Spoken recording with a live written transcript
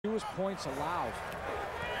fewest points allowed.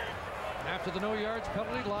 After the no yards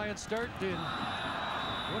penalty, Lions start in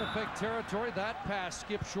Winnipeg territory. That pass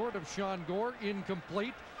skipped short of Sean Gore,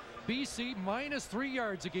 incomplete. BC minus 3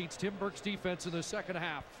 yards against Tim Burke's defense in the second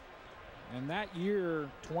half. And that year,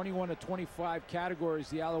 21 to 25 categories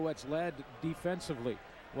the Alouettes led defensively.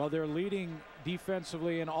 Well, they're leading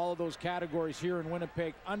defensively in all of those categories here in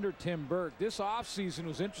Winnipeg under Tim Burke. This offseason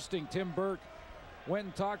was interesting. Tim Burke went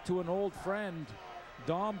and talked to an old friend,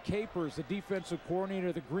 Dom Capers, the defensive coordinator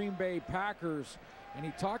of the Green Bay Packers, and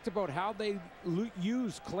he talked about how they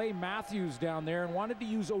used Clay Matthews down there and wanted to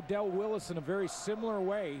use Odell Willis in a very similar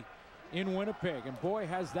way in Winnipeg. And boy,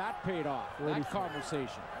 has that paid off, that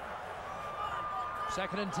conversation.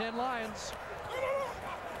 2nd and 10 Lions.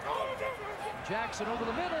 Jackson over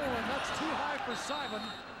the middle, and that's too high for Simon.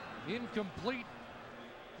 Incomplete.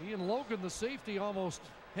 Ian Logan, the safety, almost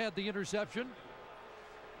had the interception.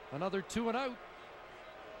 Another 2 and out.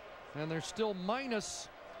 And they're still minus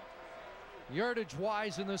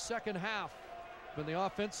yardage-wise in the second half. But the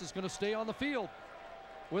offense is going to stay on the field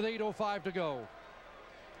with 8:05 to go.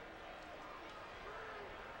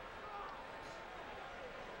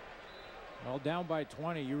 Well, down by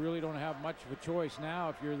 20, you really don't have much of a choice now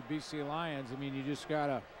if you're the BC Lions. I mean, you just got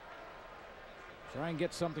to try and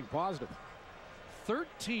get something positive.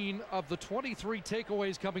 13 of the 23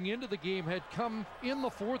 takeaways coming into the game had come in the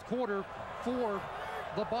fourth quarter for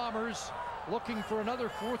the Bombers, looking for another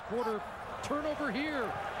fourth quarter turnover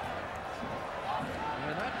here.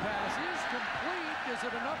 And that pass is complete. Is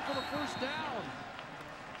it enough for the first down?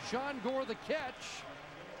 Sean Gore the catch.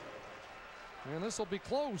 And this will be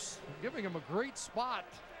close, giving him a great spot.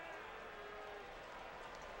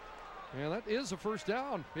 And that is a first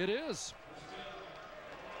down. It is.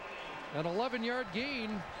 An 11-yard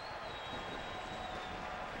gain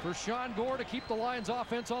for Sean Gore to keep the Lions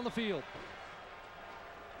offense on the field.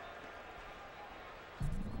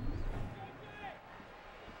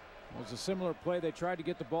 It was a similar play. They tried to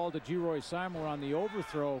get the ball to Geroy Simon on the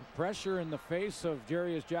overthrow. Pressure in the face of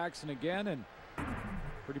Jarius Jackson again, and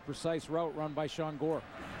pretty precise route run by Sean Gore.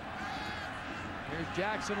 Here's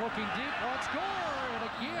Jackson looking deep, wants Gore, and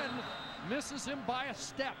again misses him by a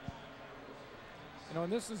step. You know,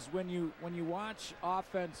 and this is when you watch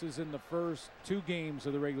offenses in the first 2 games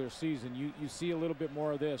of the regular season, you see a little bit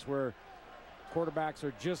more of this, where quarterbacks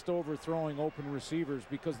are just overthrowing open receivers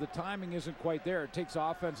because the timing isn't quite there. It takes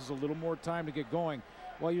offenses a little more time to get going.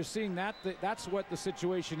 Well, you're seeing that's what the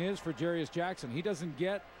situation is for Jarius Jackson. He doesn't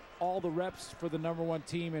get all the reps for the #1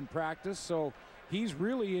 team in practice, so he's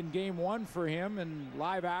really in game 1 for him in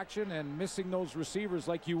live action and missing those receivers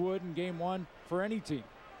like you would in game 1 for any team.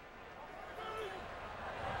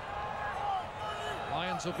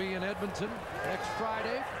 Lions will be in Edmonton next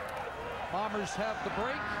Friday. Bombers have the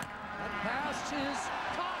break. That pass is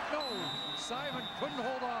caught. No, Simon couldn't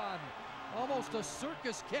hold on. Almost a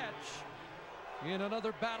circus catch in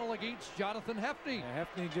another battle against Jonathan Hefney. Yeah,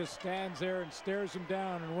 Hefney just stands there and stares him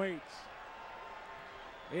down and waits.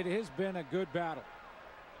 It has been a good battle.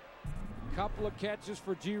 Couple of catches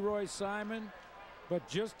for Geroy Simon, but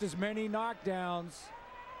just as many knockdowns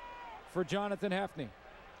for Jonathan Hefney.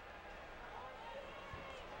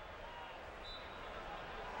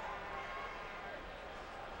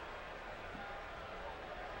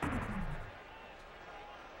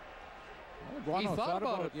 He thought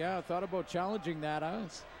about it. Yeah, thought about challenging that. I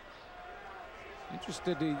was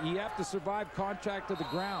interested. You have to survive contact to the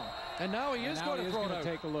ground. And now he is going to throw it out.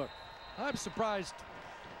 Take a look. I'm surprised.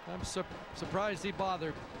 I'm surprised he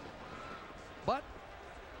bothered. But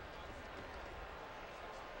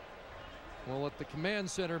well, at the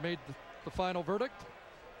command center made the final verdict.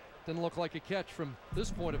 Didn't look like a catch from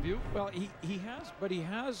this point of view. Well, he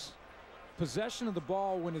has possession of the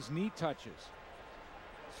ball when his knee touches.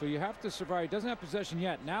 So you have to survive. He doesn't have possession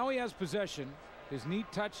yet. Now he has possession. His knee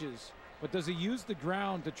touches. But does he use the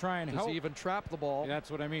ground to try and help? Does he even trap the ball? That's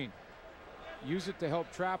what I mean. Use it to help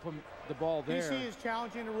trap him, the ball there. BC is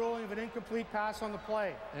challenging the ruling of an incomplete pass on the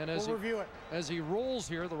play. And we'll review it. As he rolls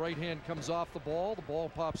here, the right hand comes off the ball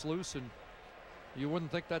pops loose, and you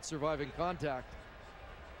wouldn't think that's surviving contact.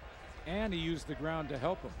 And he used the ground to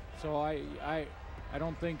help him. So I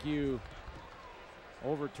don't think you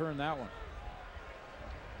overturn that one.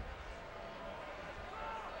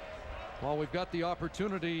 Well, we've got the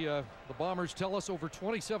opportunity. The Bombers tell us over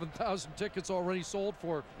 27,000 tickets already sold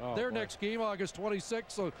for their next game, August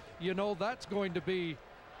 26th. So you know that's going to be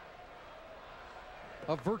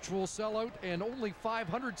a virtual sellout, and only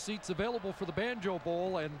 500 seats available for the Banjo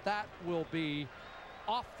Bowl, and that will be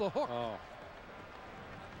off the hook.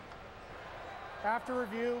 After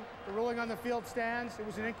review, the ruling on the field stands. It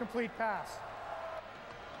was an incomplete pass.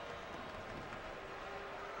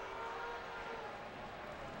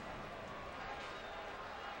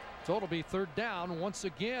 So it'll be third down once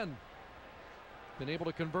again. Been able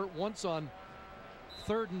to convert once on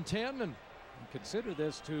 3rd and 10. And consider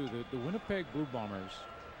this too, the Winnipeg Blue Bombers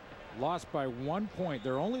lost by 1 point.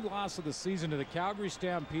 Their only loss of the season to the Calgary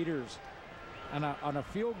Stampeders on a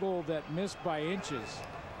field goal that missed by inches,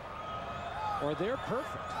 or they're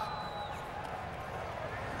perfect.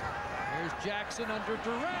 There's Jackson under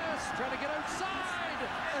duress, trying to get outside,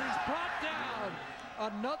 and he's brought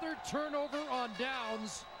down. Another turnover on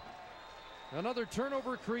downs. Another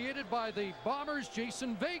turnover created by the Bombers.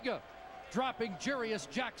 Jason Vega dropping Jarius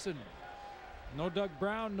Jackson. No Doug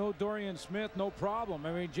Brown, no Dorian Smith, no problem.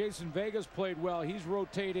 I mean, Jason Vega's played well. He's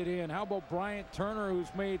rotated in. How about Bryant Turner,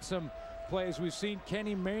 who's made some plays? We've seen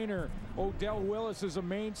Kenny Maynor. Odell Willis is a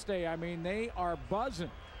mainstay. I mean, they are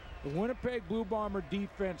buzzing. The Winnipeg Blue Bomber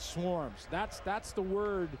defense swarms. That's the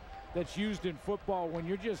word that's used in football when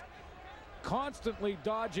you're just constantly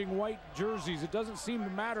dodging white jerseys. It doesn't seem to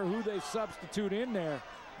matter who they substitute in there.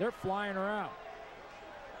 They're flying around.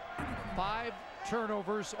 5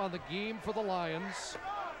 turnovers on the game for the Lions.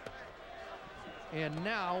 And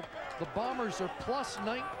now the Bombers are plus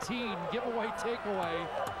 19 giveaway takeaway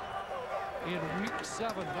in week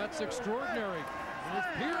 7. That's extraordinary. With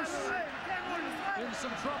Pierce in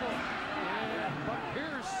some trouble. But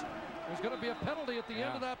Pierce, there's going to be a penalty at the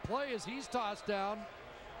end of that play as he's tossed down.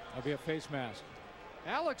 That'll be a face mask.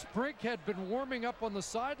 Alex Brink had been warming up on the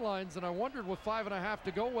sidelines, and I wondered with 5.5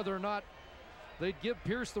 to go whether or not they'd give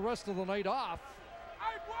Pierce the rest of the night off.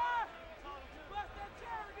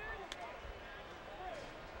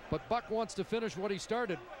 But Buck wants to finish what he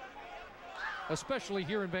started, especially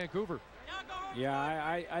here in Vancouver. Yeah,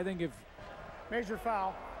 I think if... Major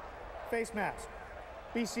foul, face mask.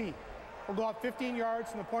 BC will go up 15 yards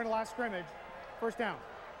from the point of last scrimmage. First down.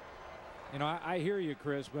 You know, I hear you,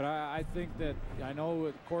 Chris, but I think that, I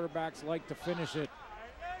know quarterbacks like to finish it,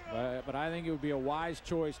 but I think it would be a wise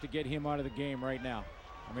choice to get him out of the game right now.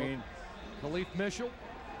 I mean, Khalif Mitchell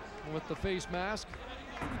with the face mask.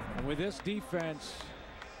 And with this defense,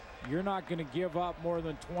 you're not going to give up more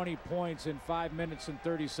than 20 points in 5 minutes and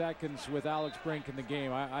 30 seconds with Alex Brink in the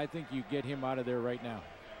game. I think you get him out of there right now.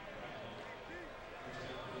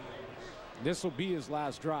 This will be his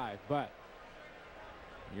last drive, but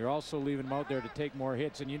you're also leaving him out there to take more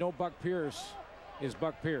hits. And you know Buck Pierce is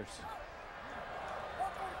Buck Pierce.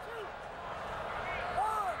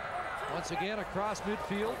 Once again across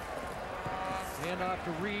midfield. Hand off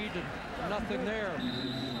to Reed, and nothing there.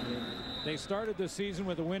 They started the season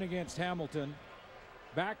with a win against Hamilton.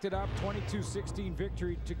 Backed it up, 22-16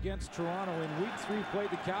 victory against Toronto. In week 3 played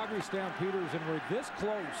the Calgary Stampeders and were this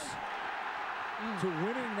close to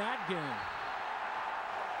winning that game.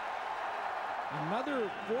 Another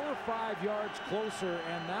 4 or 5 yards closer,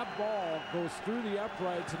 and that ball goes through the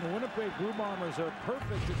uprights, and the Winnipeg Blue Bombers are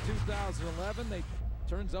perfect in 2011.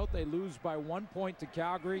 Turns out they lose by 1 point to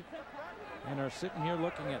Calgary and are sitting here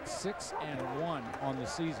looking at 6-1 on the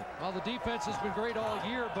season. Well, the defense has been great all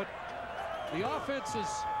year, but the offense is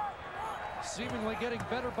seemingly getting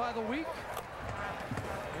better by the week.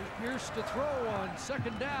 Here's Pierce to throw on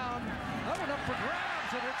second down. That one up for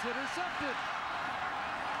grabs, and it's intercepted.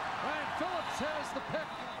 Ryan Phillips has the pick,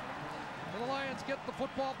 and the Lions get the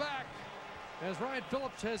football back as Ryan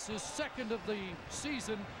Phillips has his second of the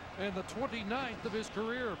season and the 29th of his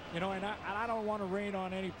career. You know, and I don't want to rain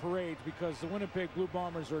on any parades because the Winnipeg Blue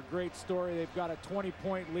Bombers are a great story. They've got a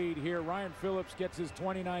 20-point lead here. Ryan Phillips gets his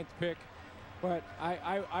 29th pick. But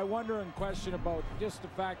I wonder and question about just the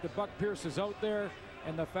fact that Buck Pierce is out there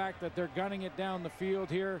and the fact that they're gunning it down the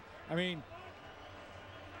field here. I mean,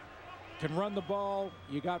 can run the ball.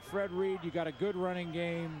 You got Fred Reed. You got a good running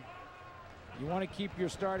game. You want to keep your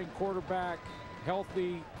starting quarterback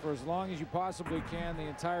healthy for as long as you possibly can, the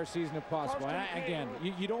entire season if possible. And again,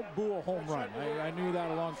 you don't boo a home run. I knew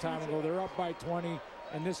that a long time ago. They're up by 20,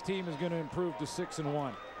 and this team is going to improve to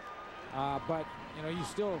 6-1. But, you know, you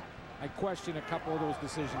still, I question a couple of those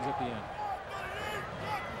decisions at the end.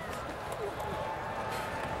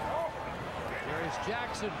 There's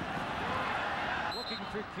Jackson looking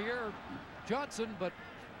for Kier Johnson, but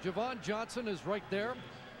Javon Johnson is right there.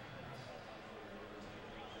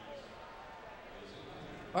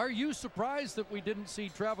 Are you surprised that we didn't see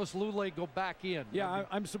Travis Lulay go back in? Yeah,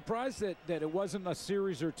 I'm surprised that it wasn't a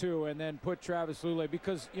series or two and then put Travis Lulay,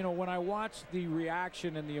 because, you know, when I watched the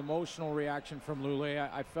reaction and the emotional reaction from Lulay,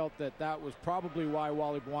 I felt that was probably why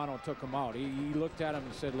Wally Buono took him out. He looked at him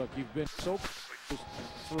and said, look, you've been so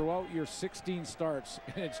throughout your 16 starts,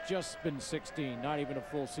 and it's just been 16, not even a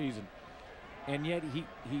full season. And yet he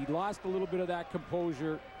lost a little bit of that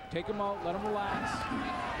composure. Take him out, let him relax.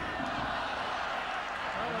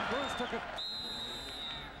 Bruce took it.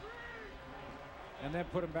 and then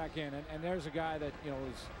put him back in. And there's a guy that, you know,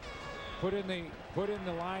 is put in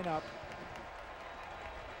the lineup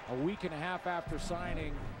a week and a half after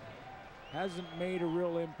signing. Hasn't made a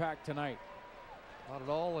real impact tonight. Not at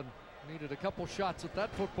all, and needed a couple shots at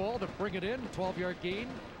that football to bring it in. 12-yard gain.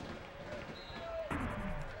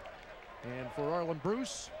 And for Arlen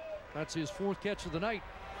Bruce, that's his 4th catch of the night.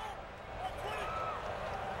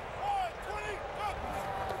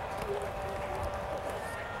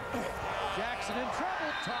 Jackson in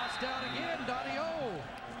trouble, tossed down again.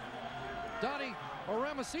 Donnie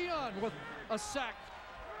Oramasian with a sack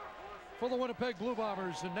for the Winnipeg Blue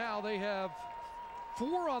Bombers, and now they have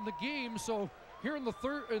 4 on the game. So here in the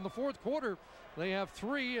 4th quarter, they have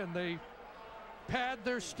 3, and they pad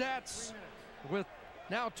their stats with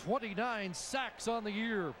now 29 sacks on the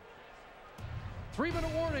year.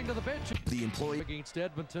 3-minute warning to the bench. The employee against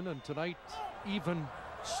Edmonton, and tonight even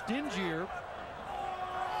stingier.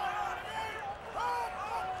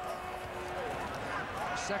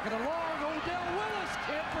 Second and long, Odell Willis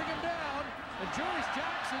can't bring him down, and Jarius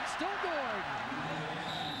Jackson still going.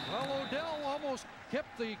 Well, Odell almost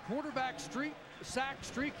kept the quarterback sack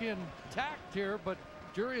streak intact here, but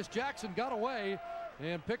Jarius Jackson got away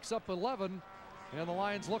and picks up 11, and the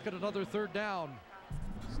Lions look at another 3rd down.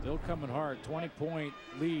 Still coming hard, 20-point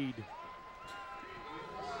lead.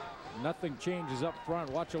 Nothing changes up front.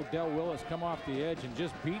 Watch Odell Willis come off the edge and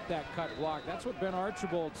just beat that cut block. That's what Ben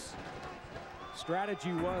Archibald's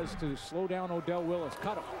strategy was, to slow down Odell Willis.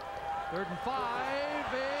 Cut him. 3rd and 5,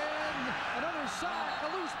 and another sack,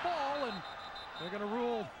 a loose ball, and they're going to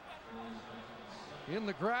rule in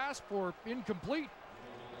the grasp or incomplete.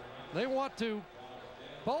 They want to.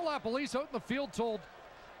 Paul LaPolice out in the field told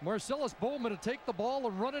Marcellus Bowman to take the ball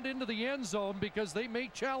and run it into the end zone because they may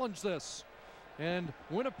challenge this. And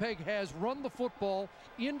Winnipeg has run the football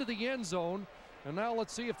into the end zone, and now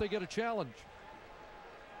let's see if they get a challenge.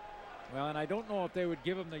 Well, and I don't know if they would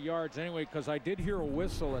give him the yards anyway, because I did hear a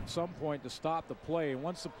whistle at some point to stop the play. And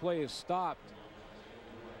once the play is stopped,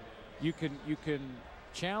 you can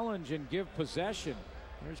challenge and give possession.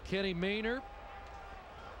 There's Kenny Maynard.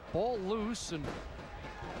 Ball loose, and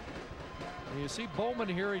you see Bowman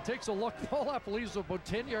here. He takes a look. Paul LaPolice is about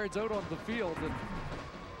 10 yards out on the field, and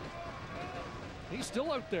he's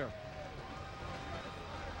still out there.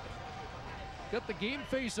 Got the game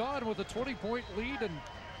face on with a 20-point lead and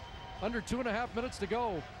under 2.5 minutes to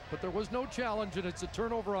go, but there was no challenge, and it's a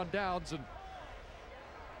turnover on downs. And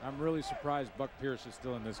I'm really surprised Buck Pierce is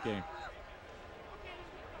still in this game.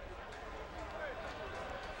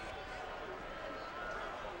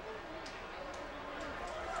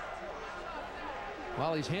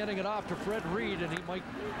 Well, he's handing it off to Fred Reed, and he might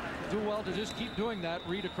do well to just keep doing that.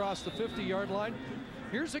 Reed across the 50-yard line.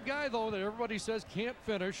 Here's a guy, though, that everybody says can't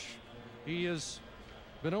finish. He has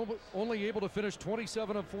been only able to finish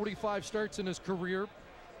 27 of 45 starts in his career,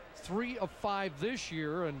 3 of 5 this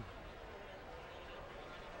year, and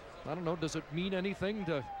I don't know, does it mean anything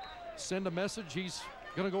to send a message he's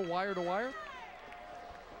going to go wire to wire?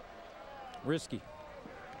 Risky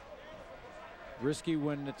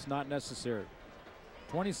when it's not necessary.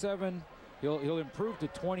 27, he'll improve to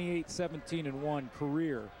 28, 17 and 1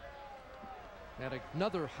 career. And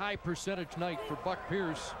another high percentage night for Buck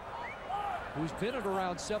Pierce, who's been at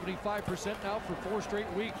around 75% now for 4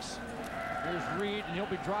 straight weeks. There's Reed, and he'll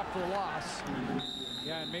be dropped for a loss.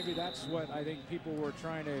 Yeah, and maybe that's what I think people were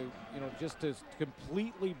trying to, you know, just to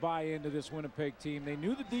completely buy into this Winnipeg team. They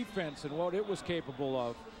knew the defense and what it was capable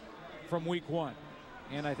of from week 1.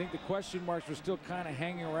 And I think the question marks were still kind of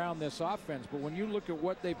hanging around this offense. But when you look at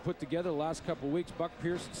what they put together the last couple of weeks, Buck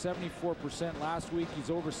Pierce at 74% last week. He's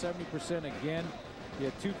over 70% again. He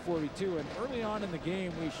had 242. And early on in the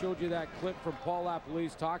game, we showed you that clip from Paul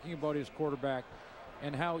LaPolice talking about his quarterback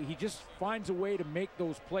and how he just finds a way to make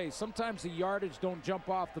those plays. Sometimes the yardage don't jump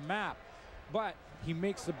off the map, but he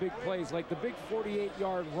makes the big plays, like the big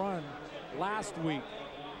 48-yard run last week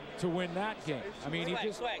to win that game. I mean, he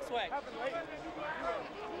just...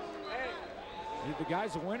 The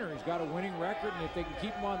guy's a winner. He's got a winning record, and if they can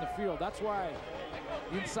keep him on the field, that's why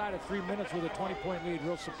inside of 3 minutes with a 20-point lead,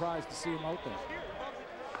 real surprised to see him out there.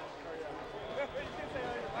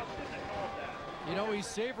 You know, he's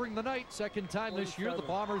savoring the night. Second time this year, the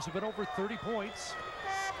Bombers have been over 30 points.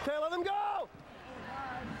 Okay, let him go!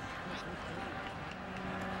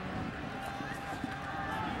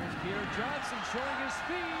 Here's Pierre Johnson showing his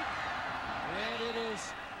speed, and it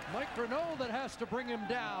is Mike Renaud that has to bring him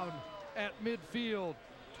down at midfield.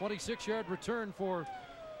 26-yard return for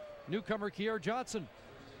newcomer Kier Johnson.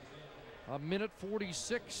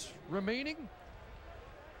 1:46 remaining.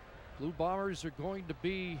 Blue Bombers are going to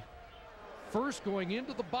be first going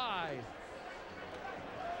into the bye.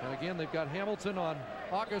 And again, they've got Hamilton on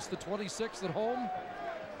August the 26th at home.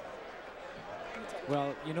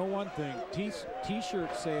 Well, you know one thing,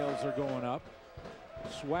 t-shirt sales are going up.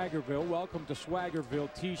 Swaggerville, welcome to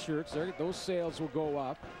Swaggerville t-shirts. Those sales will go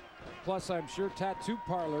up. Plus, I'm sure tattoo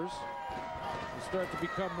parlors will start to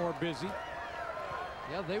become more busy.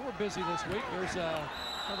 Yeah, they were busy this week. There's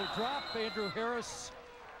another drop. Andrew Harris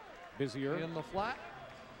Busier. in the flat.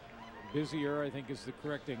 Busier, I think, is the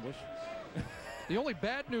correct English. The only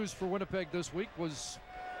bad news for Winnipeg this week was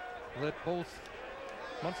that both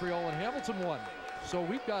Montreal and Hamilton won. So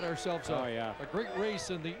we've got ourselves a great race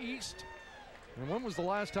in the East. And when was the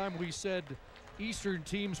last time we said Eastern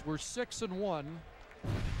teams were 6-1,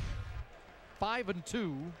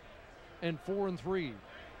 5-2, and 4-3?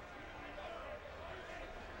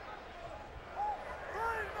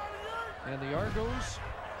 And the Argos,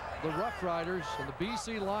 the Rough Riders, and the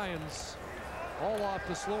BC Lions all off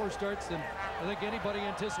to slower starts than I think anybody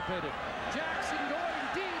anticipated. Jackson going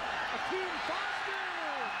deep. Akeem Foster.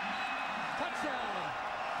 Touchdown.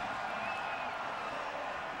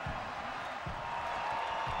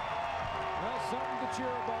 Well, something to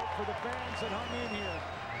cheer about for the fans that hung in here.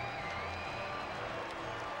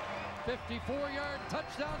 54-yard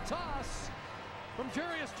touchdown toss from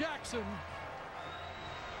Jarius Jackson.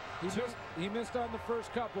 He missed on the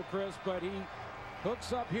first couple, Chris, but he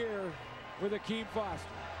hooks up here with Akeem Foster.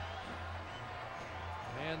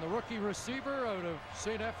 And the rookie receiver out of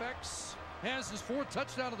St. FX has his 4th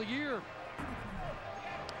touchdown of the year.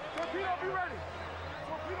 Torpedo, be ready.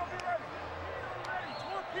 Torpedo, be ready. Ready.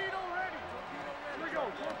 Torpedo, ready. Here we go.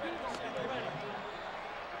 Torpedo, ready.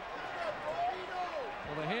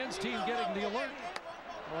 Well, the hands team getting the alert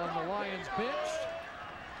on the Lions bench.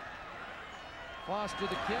 Foster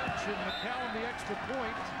the catch, and McCallum the extra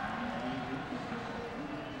point.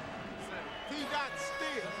 He got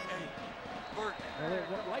still. Well, it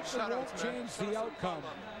likely won't change the outcome,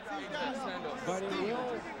 but it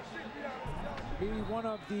will be one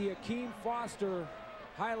of the Akeem Foster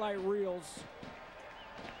highlight reels.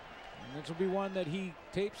 And this will be one that he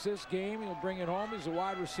tapes this game. He'll bring it home. He's a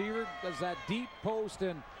wide receiver, does that deep post,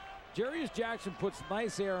 and Jarius Jackson puts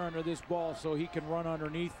nice air under this ball so he can run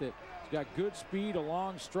underneath it. He's got good speed, a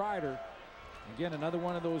long strider. Again, another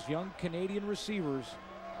one of those young Canadian receivers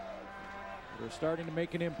that are starting to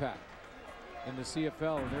make an impact in the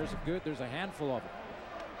CFL, and there's a handful of them.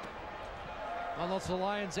 Unless the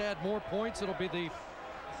Lions add more points, it'll be the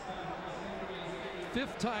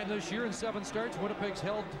 5th time this year in 7 starts Winnipeg's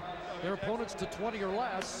held their opponents to 20 or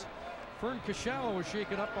less. Fern Kashawa was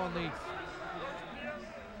shaken up on the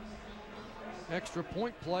extra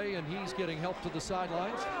point play, and he's getting help to the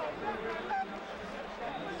sidelines.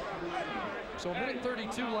 So a minute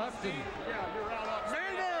 32 left, and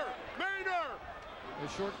the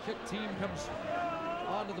short kick team comes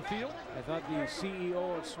onto the field. I thought the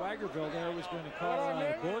CEO of Swaggerville there was going to call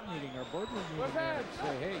a board meeting, or boardroom meeting there, and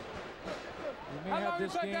say, hey, we may have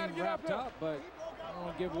this game wrapped up, but I don't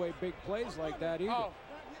want to give away big plays like that either.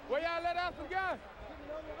 Where y'all let out some guys?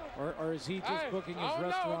 Or is he just booking his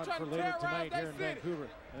restaurant for later tonight here in Vancouver?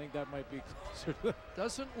 I think that might be closer to that.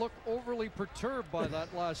 Doesn't look overly perturbed by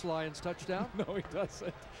that last Lions touchdown. No, he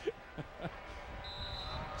doesn't.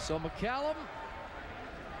 So McCallum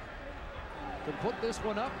can put this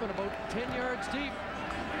one up and about 10 yards deep.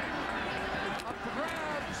 Up for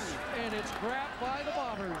grabs, and it's grabbed by the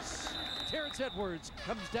Bombers. Terrence Edwards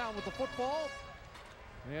comes down with the football,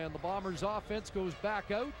 and the Bombers offense goes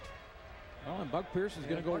back out. Oh, and Buck Pierce is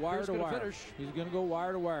going to go wire to wire. Finish. He's going to go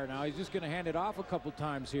wire to wire. Now he's just going to hand it off a couple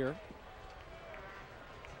times here.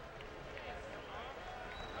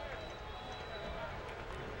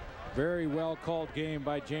 Very well called game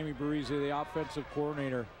by Jamie Barisi, the offensive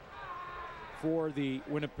coordinator for the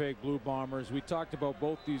Winnipeg Blue Bombers. We talked about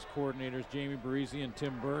both these coordinators, Jamie Barisi and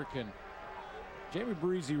Tim Burke, and Jamie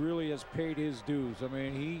Barisi really has paid his dues. I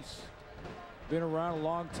mean, he's been around a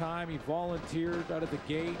long time. He volunteered out of the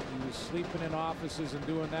gate. He was sleeping in offices and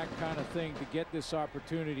doing that kind of thing to get this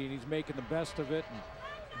opportunity, and he's making the best of it, and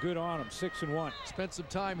good on him. 6-1. Spent some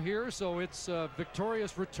time here, so it's a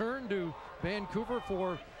victorious return to Vancouver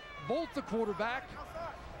for both the quarterback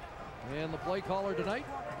and the play caller tonight.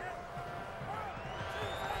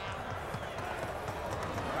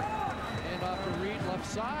 And off to Reed left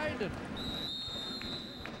side, and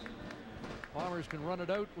Bombers can run it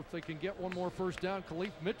out if they can get one more first down.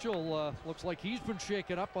 Khalif Mitchell looks like he's been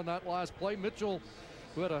shaken up on that last play. Mitchell,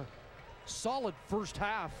 who had a solid first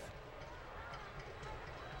half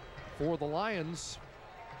for the Lions.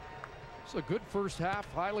 It's a good first half,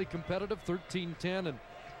 highly competitive, 13-10, and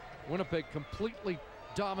Winnipeg completely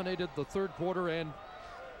dominated the third quarter and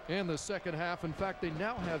in the second half. In fact, they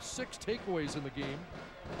now have 6 takeaways in the game.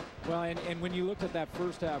 Well, and when you looked at that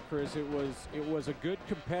first half, Chris, it was a good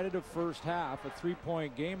competitive first half, a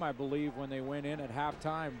 3-point game, I believe, when they went in at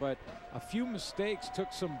halftime. But a few mistakes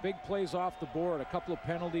took some big plays off the board, a couple of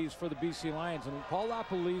penalties for the BC Lions, and Paul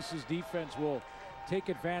LaPolice's defense will take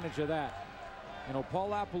advantage of that. You know, Paul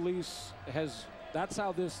LaPolice that's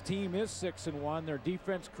how this team is 6-1. Their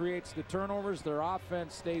defense creates the turnovers, their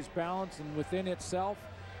offense stays balanced and within itself,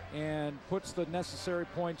 and puts the necessary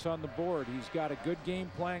points on the board. He's got a good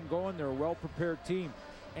game plan going. They're a well-prepared team.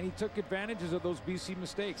 And he took advantages of those BC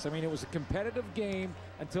mistakes. I mean, it was a competitive game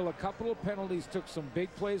until a couple of penalties took some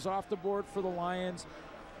big plays off the board for the Lions.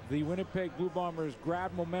 The Winnipeg Blue Bombers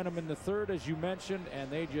grabbed momentum in the third, as you mentioned,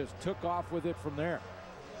 and they just took off with it from there.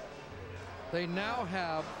 They now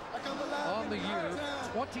have, on the year,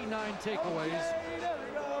 29 takeaways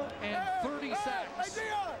and 30 sacks.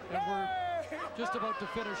 And we're just about to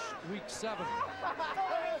finish week 7.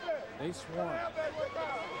 They swarm.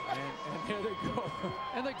 And there they go.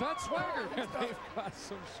 And they've got swagger. They've got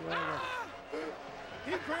some swagger.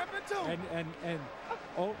 He cramping too. And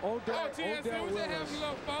Odell Willis.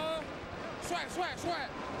 Swag.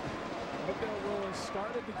 Odell Willis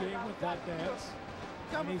started the game with that dance.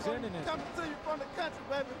 And he's ending it. Coming to you from the country,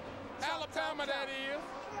 baby. Alabama, that is.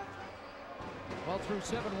 Well, through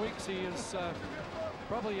 7 weeks, he is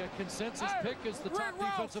probably a consensus pick as the top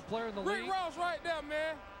defensive player in the league. Rick Ross right there,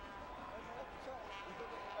 man.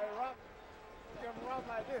 Hey, Rock. Give him Ross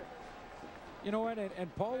like this. You know what,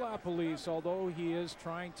 and Paul LaPolice, although he is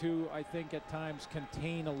trying to, I think at times,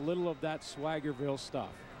 contain a little of that Swaggerville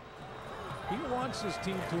stuff, he wants his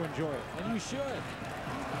team to enjoy it, and you should.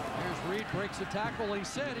 Here's Reed, breaks a tackle. He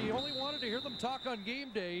said he only wanted to hear them talk on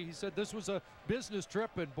game day. He said this was a business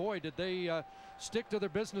trip, and boy, did they stick to their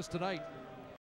business tonight.